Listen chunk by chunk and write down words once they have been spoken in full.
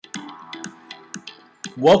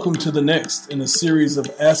Welcome to the next in a series of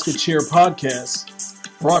Ask a Chair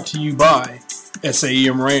podcasts brought to you by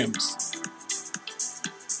SAEM Rams.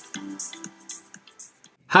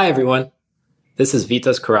 Hi, everyone. This is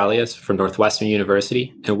Vitas Corralias from Northwestern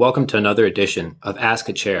University, and welcome to another edition of Ask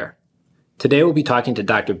a Chair. Today, we'll be talking to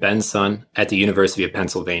Dr. Ben Sun at the University of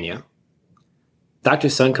Pennsylvania. Dr.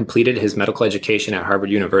 Sun completed his medical education at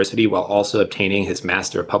Harvard University while also obtaining his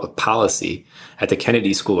Master of Public Policy at the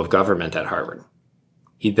Kennedy School of Government at Harvard.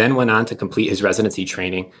 He then went on to complete his residency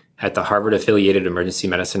training at the Harvard-affiliated Emergency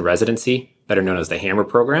Medicine Residency, better known as the HAMR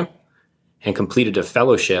program, and completed a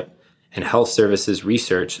fellowship in health services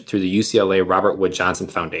research through the UCLA Robert Wood Johnson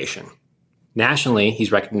Foundation. Nationally,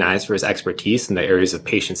 he's recognized for his expertise in the areas of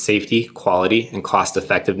patient safety, quality, and cost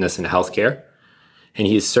effectiveness in healthcare. And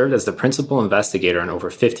he has served as the principal investigator on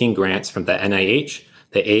over 15 grants from the NIH,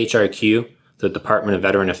 the AHRQ, the Department of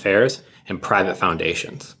Veteran Affairs, and private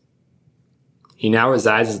foundations. He now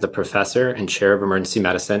resides as the professor and chair of emergency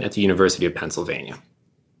medicine at the University of Pennsylvania.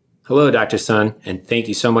 Hello, Dr. Sun, and thank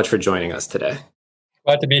you so much for joining us today.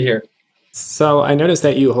 Glad to be here. So I noticed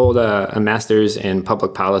that you hold a master's in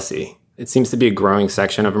public policy. It seems to be a growing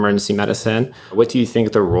section of emergency medicine. What do you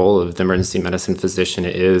think the role of the emergency medicine physician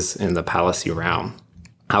is in the policy realm?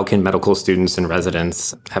 How can medical students and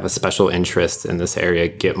residents have a special interest in this area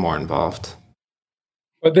get more involved?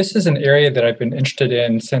 Well, this is an area that I've been interested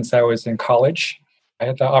in since I was in college. I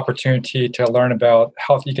had the opportunity to learn about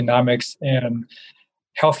health economics and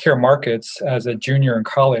healthcare markets as a junior in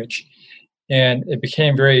college. And it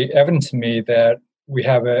became very evident to me that we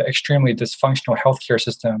have an extremely dysfunctional healthcare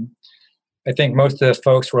system. I think most of the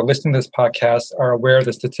folks who are listening to this podcast are aware of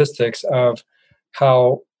the statistics of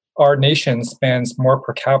how our nation spends more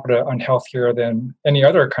per capita on healthcare than any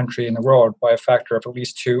other country in the world by a factor of at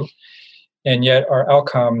least 2. And yet our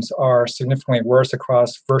outcomes are significantly worse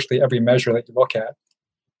across virtually every measure that you look at.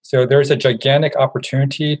 So there's a gigantic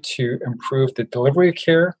opportunity to improve the delivery of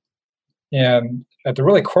care. And at the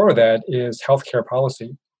really core of that is healthcare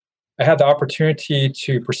policy. I had the opportunity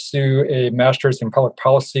to pursue a master's in public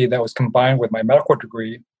policy that was combined with my medical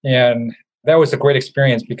degree. And that was a great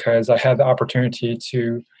experience because I had the opportunity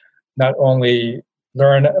to not only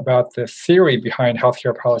learn about the theory behind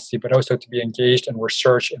healthcare policy, but also to be engaged in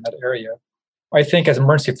research in that area. I think as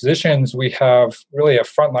emergency physicians, we have really a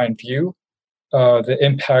frontline view of the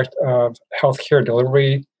impact of healthcare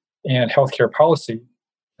delivery and healthcare policy.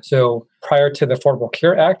 So prior to the Affordable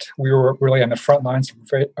Care Act, we were really on the front lines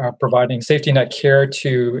of providing safety net care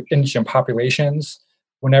to indigent populations.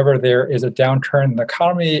 Whenever there is a downturn in the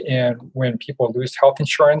economy and when people lose health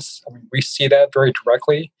insurance, we see that very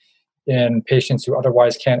directly in patients who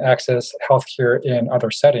otherwise can't access healthcare in other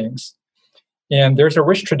settings. And there's a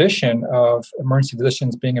rich tradition of emergency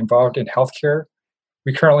physicians being involved in healthcare.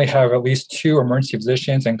 We currently have at least 2 emergency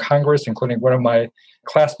physicians in Congress, including one of my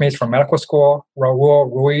classmates from medical school, Raul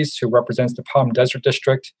Ruiz, who represents the Palm Desert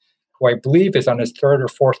District, who I believe is on his 3rd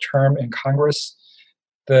or 4th term in Congress.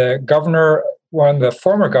 The governor, one of the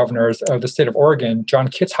former governors of the state of Oregon, John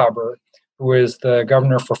Kitzhaber, who is the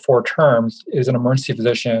governor for 4 terms, is an emergency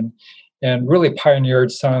physician and really pioneered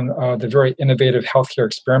some of the very innovative healthcare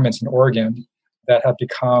experiments in Oregon that have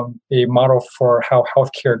become a model for how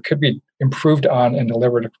healthcare could be improved on and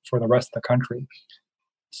delivered for the rest of the country.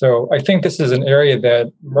 So I think this is an area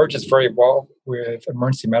that merges very well with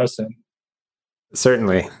emergency medicine.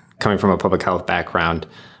 Certainly, coming from a public health background,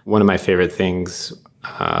 one of my favorite things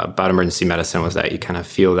about emergency medicine was that you kind of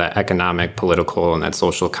feel that economic, political, and that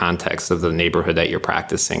social context of the neighborhood that you're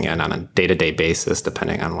practicing in on a day-to-day basis,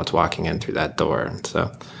 depending on what's walking in through that door. And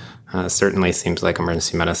so certainly seems like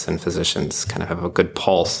emergency medicine physicians kind of have a good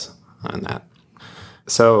pulse on that.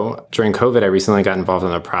 So during COVID, I recently got involved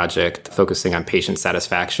in a project focusing on patient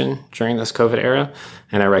satisfaction during this COVID era.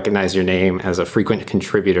 And I recognize your name as a frequent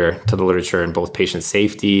contributor to the literature in both patient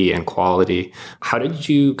safety and quality. How did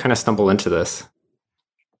you kind of stumble into this?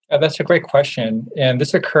 That's a great question. And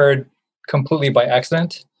this occurred completely by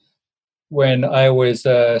accident. When I was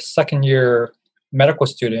a second-year medical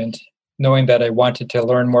student, knowing that I wanted to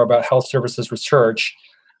learn more about health services research,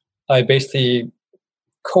 I basically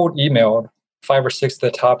cold emailed 5 or 6 of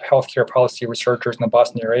the top healthcare policy researchers in the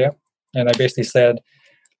Boston area. And I basically said,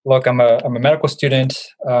 look, I'm a medical student.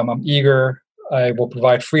 I'm eager. I will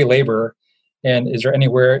provide free labor. And is there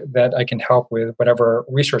anywhere that I can help with whatever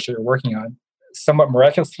research that you're working on? Somewhat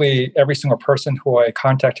miraculously, every single person who I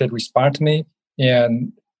contacted responded to me.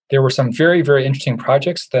 And there were some very, very interesting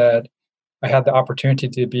projects that I had the opportunity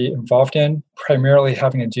to be involved in, primarily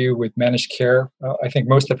having to do with managed care. I think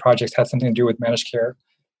most of the projects had something to do with managed care.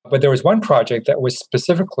 But there was one project that was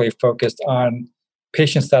specifically focused on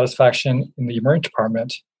patient satisfaction in the emergency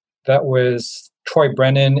department. That was Troy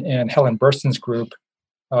Brennan and Helen Burston's group.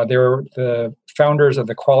 They were the founders of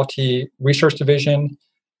the Quality Research Division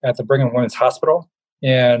at the Brigham and Women's Hospital.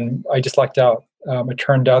 And I just lucked out. It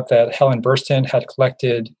turned out that Helen Burston had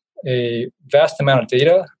collected a vast amount of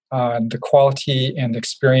data on the quality and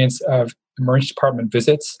experience of emergency department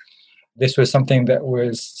visits. This was something that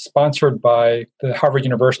was sponsored by the Harvard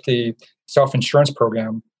University self-insurance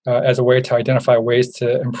program as a way to identify ways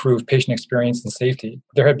to improve patient experience and safety.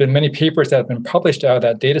 There have been many papers that have been published out of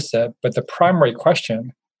that data set, but the primary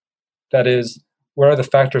question, that is, what are the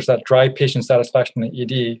factors that drive patient satisfaction in the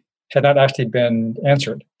ED, had not actually been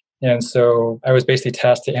answered. And so I was basically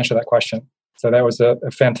tasked to answer that question. So that was a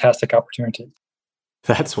fantastic opportunity.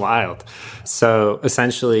 That's wild. So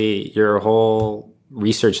essentially, your whole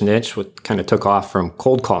research niche kind of took off from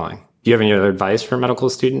cold calling. Do you have any other advice for medical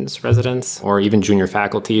students, residents, or even junior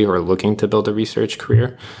faculty who are looking to build a research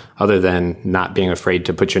career, other than not being afraid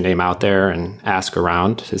to put your name out there and ask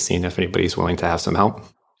around to see if anybody's willing to have some help?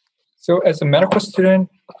 So as a medical student,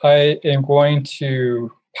 I am going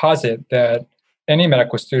to posit that any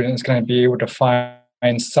medical student is going to be able to find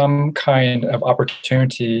some kind of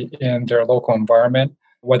opportunity in their local environment,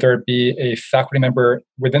 whether it be a faculty member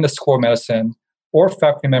within the School of Medicine or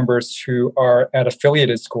faculty members who are at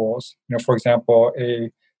affiliated schools, for example,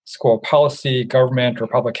 a school of policy, government, or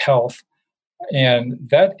public health. And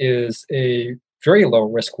that is a very low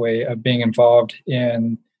risk way of being involved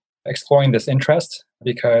in exploring this interest,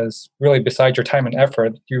 because really besides your time and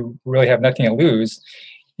effort, you really have nothing to lose.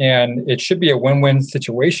 And it should be a win-win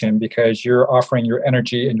situation because you're offering your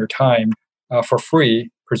energy and your time for free,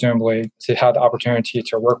 presumably, to have the opportunity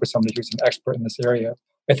to work with somebody who's an expert in this area.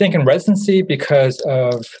 I think in residency, because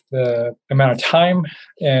of the amount of time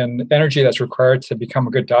and energy that's required to become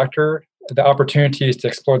a good doctor, the opportunities to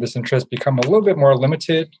explore this interest become a little bit more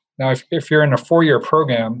limited. Now, if you're in a 4-year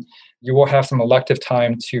program, you will have some elective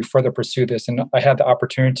time to further pursue this. And I had the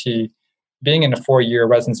opportunity, being in a 4-year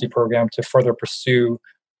residency program, to further pursue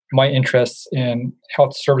my interests in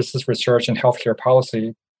health services research and healthcare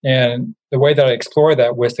policy. And the way that I explored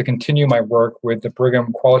that was to continue my work with the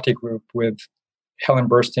Brigham Quality Group with Helen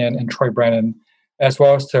Burston and Troy Brennan, as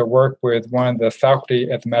well as to work with one of the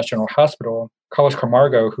faculty at the Mass General Hospital, Carlos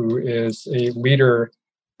Camargo, who is a leader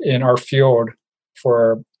in our field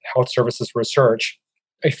for health services research.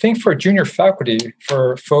 I think for junior faculty,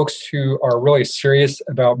 for folks who are really serious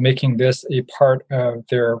about making this a part of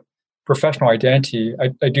their professional identity,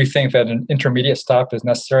 I do think that an intermediate stop is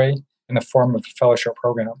necessary in the form of a fellowship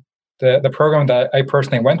program. The program that I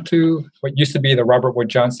personally went to, what used to be the Robert Wood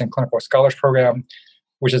Johnson Clinical Scholars Program,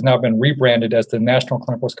 which has now been rebranded as the National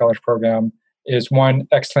Clinical Scholars Program, is one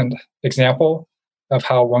excellent example of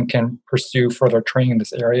how one can pursue further training in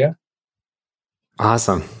this area.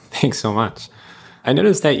 Awesome. Thanks so much. I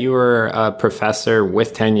noticed that you were a professor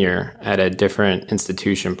with tenure at a different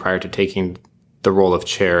institution prior to taking the role of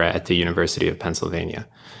chair at the University of Pennsylvania.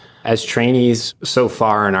 As trainees, so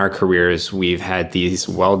far in our careers, we've had these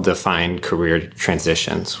well-defined career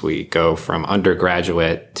transitions. We go from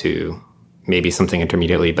undergraduate to maybe something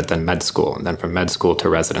intermediately, but then med school, and then from med school to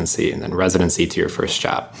residency, and then residency to your first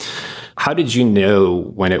job. How did you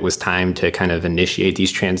know when it was time to kind of initiate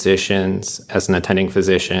these transitions as an attending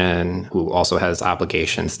physician who also has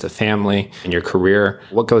obligations to family and your career?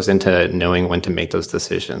 What goes into knowing when to make those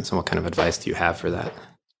decisions, and what kind of advice do you have for that?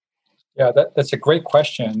 Yeah, that's a great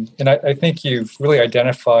question. And I think you've really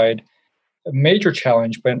identified a major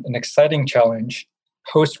challenge, but an exciting challenge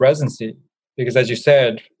post-residency. Because as you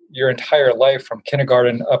said, your entire life from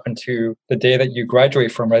kindergarten up into the day that you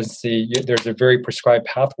graduate from residency, there's a very prescribed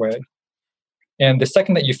pathway. And the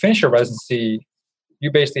second that you finish your residency,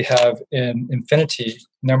 you basically have an infinity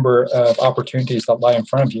number of opportunities that lie in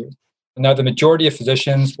front of you. Now, the majority of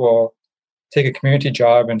physicians will take a community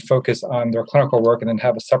job and focus on their clinical work and then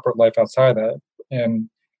have a separate life outside of that. And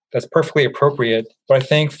that's perfectly appropriate. But I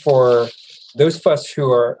think for those of us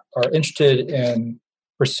who are interested in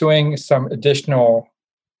pursuing some additional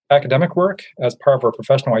academic work as part of our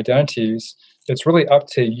professional identities, it's really up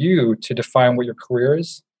to you to define what your career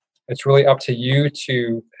is. It's really up to you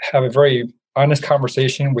to have a very honest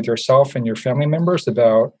conversation with yourself and your family members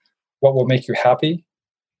about what will make you happy,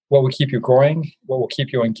 what will keep you growing, what will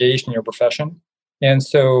keep you engaged in your profession. And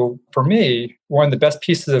so for me, one of the best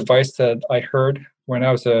pieces of advice that I heard when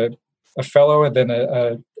I was a fellow and then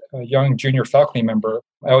a young junior faculty member,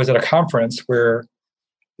 I was at a conference where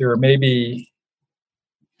there were maybe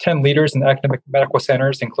 10 leaders in academic medical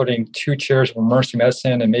centers, including 2 chairs of emergency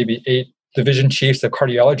medicine and maybe 8 division chiefs of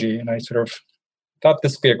cardiology. And I sort of thought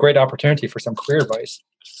this would be a great opportunity for some career advice.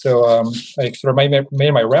 So I sort of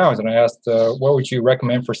made my rounds, and I asked, what would you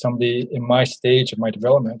recommend for somebody in my stage of my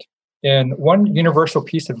development? And one universal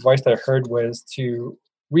piece of advice that I heard was to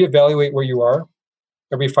reevaluate where you are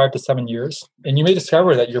every 5 to 7 years. And you may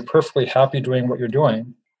discover that you're perfectly happy doing what you're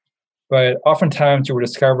doing, but oftentimes you will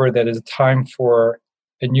discover that it's time for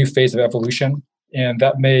a new phase of evolution. And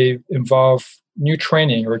that may involve new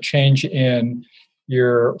training or change in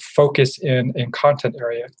your focus in content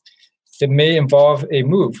area. It may involve a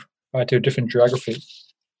move to a different geography.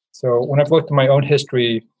 So when I've looked at my own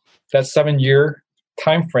history, that 7-year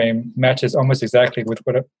time frame matches almost exactly with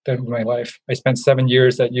what I've done with my life. I spent 7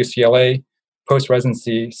 years at UCLA,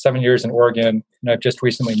 post-residency, 7 years in Oregon, and I've just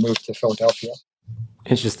recently moved to Philadelphia.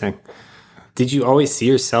 Interesting. Did you always see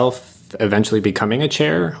yourself eventually becoming a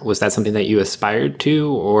chair? Was that something that you aspired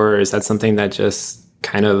to, or is that something that just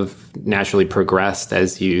kind of naturally progressed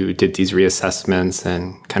as you did these reassessments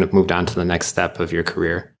and kind of moved on to the next step of your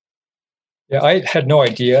career? Yeah, I had no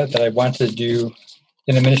idea that I wanted to do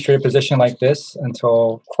an administrative position like this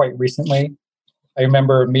until quite recently. I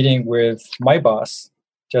remember meeting with my boss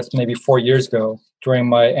just maybe 4 years ago during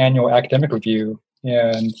my annual academic review,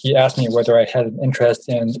 and he asked me whether I had an interest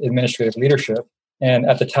in administrative leadership. And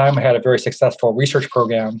at the time, I had a very successful research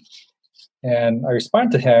program, and I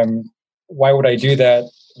responded to him, why would I do that?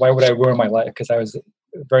 Why would I ruin my life? Because I was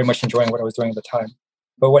very much enjoying what I was doing at the time.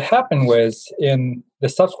 But what happened was in the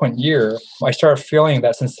subsequent year, I started feeling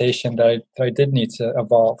that sensation that I did need to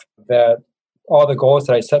evolve, that all the goals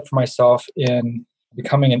that I set for myself in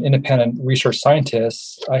becoming an independent research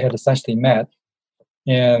scientist, I had essentially met.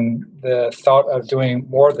 And the thought of doing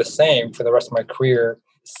more of the same for the rest of my career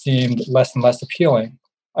seemed less and less appealing.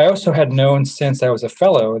 I also had known since I was a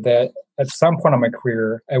fellow that at some point in my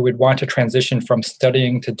career, I would want to transition from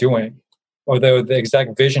studying to doing, although the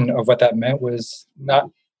exact vision of what that meant was not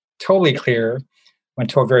totally clear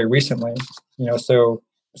until very recently. So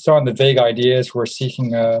some of the vague ideas were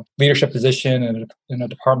seeking a leadership position in a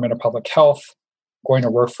department of public health, going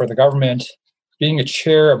to work for the government. Being a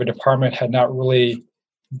chair of a department had not really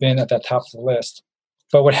been at that top of the list.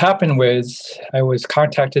 But what happened was I was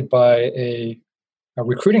contacted by a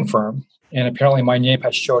recruiting firm, and apparently my name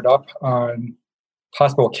had showed up on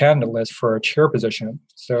possible candidate list for a chair position.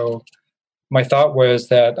 So my thought was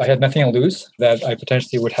that I had nothing to lose, that I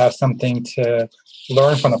potentially would have something to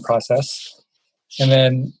learn from the process. And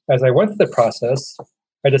then as I went through the process,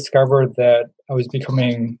 I discovered that I was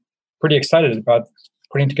becoming pretty excited about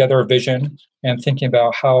putting together a vision and thinking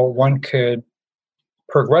about how one could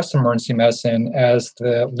progress emergency medicine as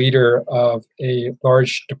the leader of a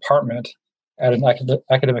large department at an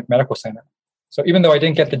academic medical center. So even though I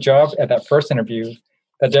didn't get the job at that first interview,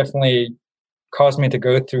 that definitely caused me to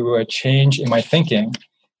go through a change in my thinking.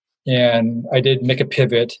 And I did make a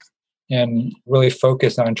pivot and really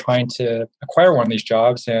focus on trying to acquire one of these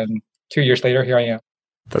jobs. And 2 years later, here I am.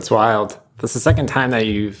 That's wild. That's the second time that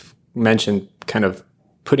you've mentioned kind of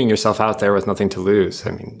putting yourself out there with nothing to lose.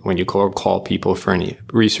 I mean, when you call people for any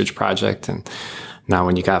research project, and now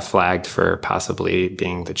when you got flagged for possibly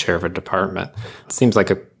being the chair of a department, it seems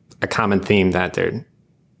like a common theme that there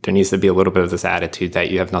needs to be a little bit of this attitude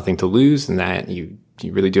that you have nothing to lose, and that you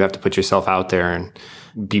really do have to put yourself out there and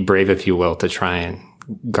be brave, if you will, to try and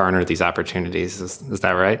garner these opportunities. Is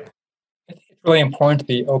that right? I think it's really important to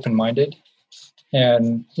be open-minded.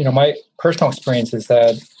 And, my personal experience is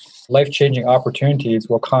that life-changing opportunities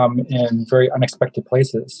will come in very unexpected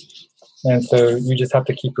places. And so you just have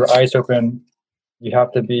to keep your eyes open. You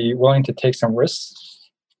have to be willing to take some risks.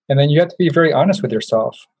 And then you have to be very honest with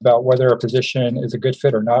yourself about whether a position is a good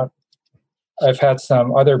fit or not. I've had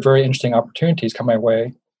some other very interesting opportunities come my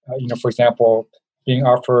way. For example, being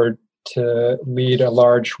offered to lead a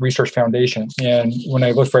large research foundation. And when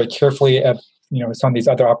I looked very carefully at some of these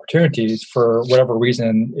other opportunities, for whatever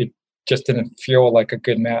reason, it just didn't feel like a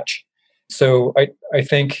good match. So I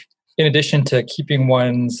think in addition to keeping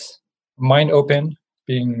one's mind open,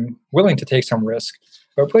 being willing to take some risk,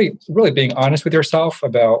 but really being honest with yourself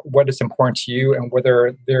about what is important to you and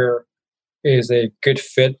whether there is a good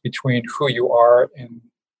fit between who you are and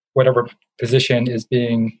whatever position is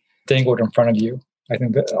being dangled in front of you. I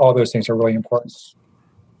think that all those things are really important.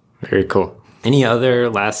 Very cool. Any other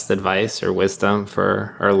last advice or wisdom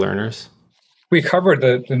for our learners? We covered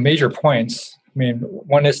the major points. I mean,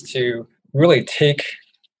 one is to really take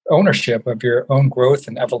ownership of your own growth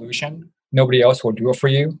and evolution. Nobody else will do it for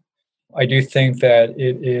you. I do think that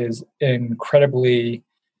it is incredibly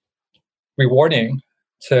rewarding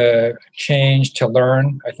to change, to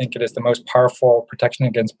learn. I think it is the most powerful protection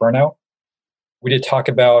against burnout. We did talk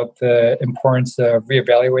about the importance of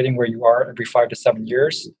reevaluating where you are every 5 to 7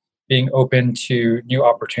 years. being open to new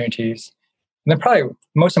opportunities. And then probably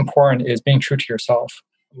most important is being true to yourself,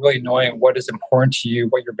 really knowing what is important to you,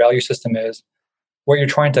 what your value system is, what you're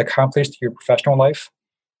trying to accomplish through your professional life,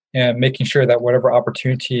 and making sure that whatever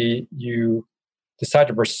opportunity you decide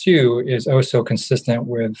to pursue is also consistent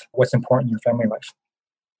with what's important in your family life.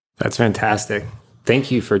 That's fantastic.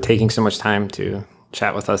 Thank you for taking so much time to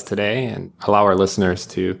chat with us today and allow our listeners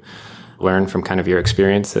to learn from kind of your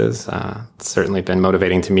experiences. It's certainly been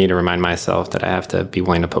motivating to me to remind myself that I have to be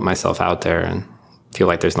willing to put myself out there and feel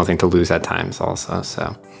like there's nothing to lose at times also.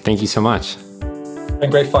 So thank you so much. It's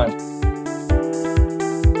been great fun.